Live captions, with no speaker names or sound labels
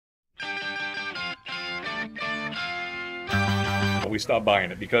we stopped buying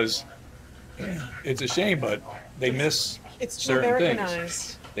it because it's a shame, but they miss It's too certain things.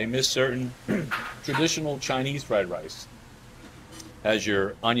 Americanized. They miss certain traditional Chinese fried rice. Has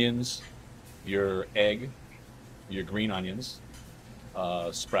your onions, your egg, your green onions,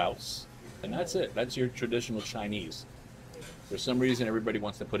 sprouts, and that's it. That's your traditional Chinese. For some reason, everybody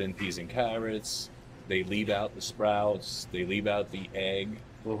wants to put in peas and carrots. They leave out the sprouts. They leave out the egg.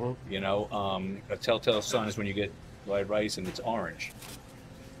 Mm-hmm. You know, a telltale sign is when you get fried rice and it's orange.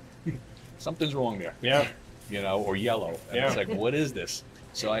 Something's wrong there. Yeah. You know, or yellow. And Yeah. it's like, what is this?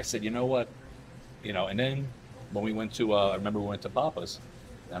 So I said, you know what? You know, and then when we went to, I remember we went to Papa's,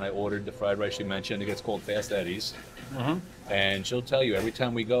 and I ordered the fried rice you mentioned. It gets called Fast Eddie's. Mm-hmm. And she'll tell you every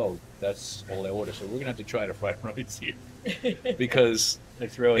time we go, that's all I order. So we're going to have to try the fried rice here. Because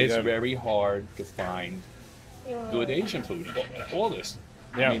It's really it's good. very hard to find good Asian food. All this.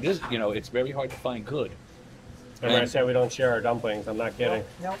 Yeah. I mean, this, you know, it's very hard to find good. And when I say we don't share our dumplings, I'm not kidding.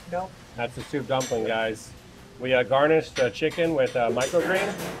 Nope. That's the soup dumpling, guys. We garnished the chicken with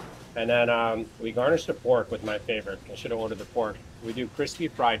microgreen, and then we garnished the pork with my favorite. I should have ordered the pork. We do crispy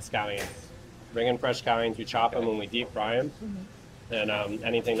fried scallions. Bring in fresh scallions, we chop them and we deep fry them. And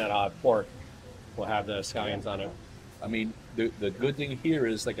anything that'll have pork will have the scallions on it. I mean, the good thing here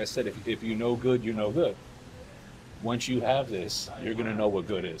is, like I said, if you know good, you know good. Once you have this, you're gonna know what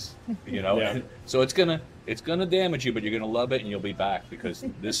good is. You know, Yeah. So it's gonna damage you, but you're gonna love it and you'll be back because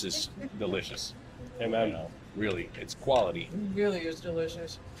this is delicious. Amen. You know, really, it's quality. It really is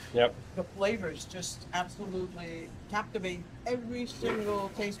delicious. Yep. The flavors just absolutely captivate every single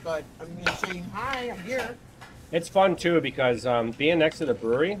taste bud. I'm saying, hi, I'm here. It's fun too because being next to the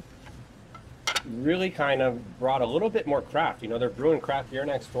brewery really kind of brought a little bit more craft. You know, they're brewing craft beer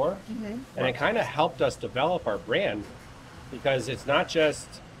next door, and it kind of helped us develop our brand because it's not just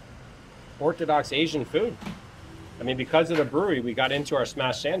orthodox Asian food. I mean, because of the brewery, we got into our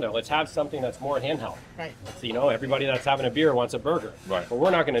smash sando. Let's have something that's more handheld. Right. So, you know, everybody that's having a beer wants a burger. Right. But we're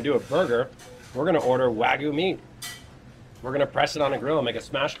not going to do a burger. We're going to order Wagyu meat. We're going to press it on a grill and make a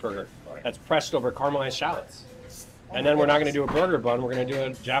smash burger that's pressed over caramelized shallots. And then we're not going to do a burger bun. We're going to do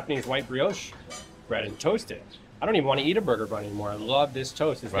a Japanese white brioche bread and toast it. I don't even want to eat a burger bun anymore. I love this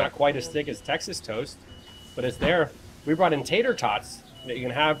toast. It's not quite as thick as Texas toast, but it's there. We brought in tater tots that you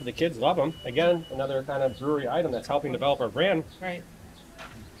can have. The kids love them. Again, another kind of brewery item that's helping develop our brand. Right.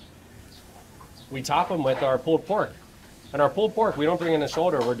 We top them with our pulled pork. And our pulled pork, we don't bring in the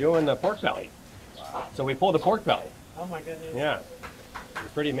shoulder. We're doing the pork belly. So we pull the pork belly. Oh my goodness. Yeah.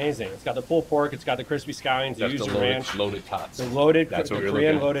 It's pretty amazing. It's got the pulled pork. It's got the crispy scallions. You That's use the the ranch. loaded tots. The loaded, That's the what we're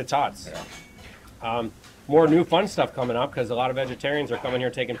Korean looking at. loaded tots. Yeah. More new fun stuff coming up because a lot of vegetarians are coming here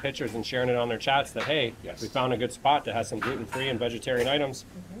taking pictures and sharing it on their chats that, hey, Yes. we found a good spot that has some gluten-free and vegetarian items.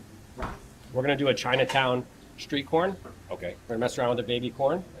 We're going to do a Chinatown street corn. Okay. We're going to mess around with the baby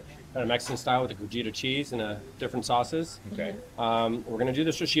corn, kind of Mexican style with the Gogeta cheese and different sauces. Okay. We're going to do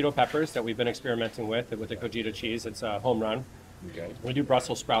the shishito peppers that we've been experimenting with the Gogeta cheese. It's a home run. Okay. We do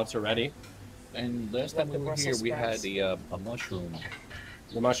Brussels sprouts already. And last time we were here, Brussels we had sprouts. a mushroom.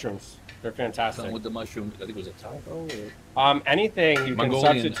 The mushrooms, they're fantastic. Something with the mushroom. I think it was a taco. Anything you can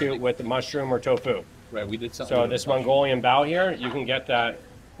Mongolian, substitute with the mushroom or tofu. Right. We did something. So with this the mushroom. Mongolian bao here, you can get that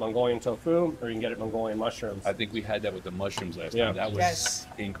Mongolian tofu or you can get it Mongolian mushrooms. I think we had that with the mushrooms last Yeah. time. That was Yes.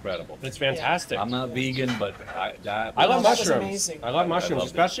 incredible. It's fantastic. I'm not vegan, but I love That was mushrooms. amazing. I love mushrooms,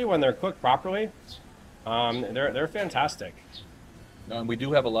 loved it. especially when they're cooked properly. They're fantastic. No, and we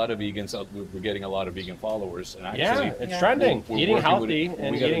do have a lot of vegans. We're getting a lot of vegan followers. And actually, Yeah, it's Yeah. trending. we're Eating working healthy with,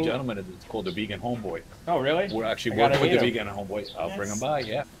 and we got eating. a gentleman that's called the Vegan Homeboy. Oh, really? We're actually I gotta working with the meet Vegan Homeboy. I'll bring Yes. him by.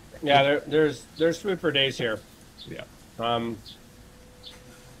 Yeah. Yeah, there's food for days here. Yeah. I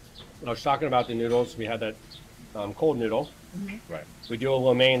was talking about the noodles. We had that cold noodle. Right. We do a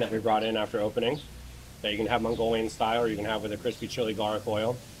lo mein that we brought in after opening that you can have Mongolian style or you can have with a crispy chili garlic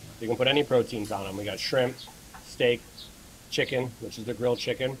oil. You can put any proteins on them. We got shrimp, steak, chicken, which is the grilled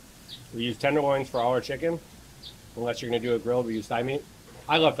chicken. We use tenderloins for all our chicken. Unless you're going to do a grilled, we use thigh meat.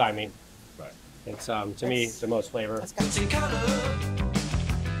 I love thigh meat. Right. It's, to me, the most flavor. That's got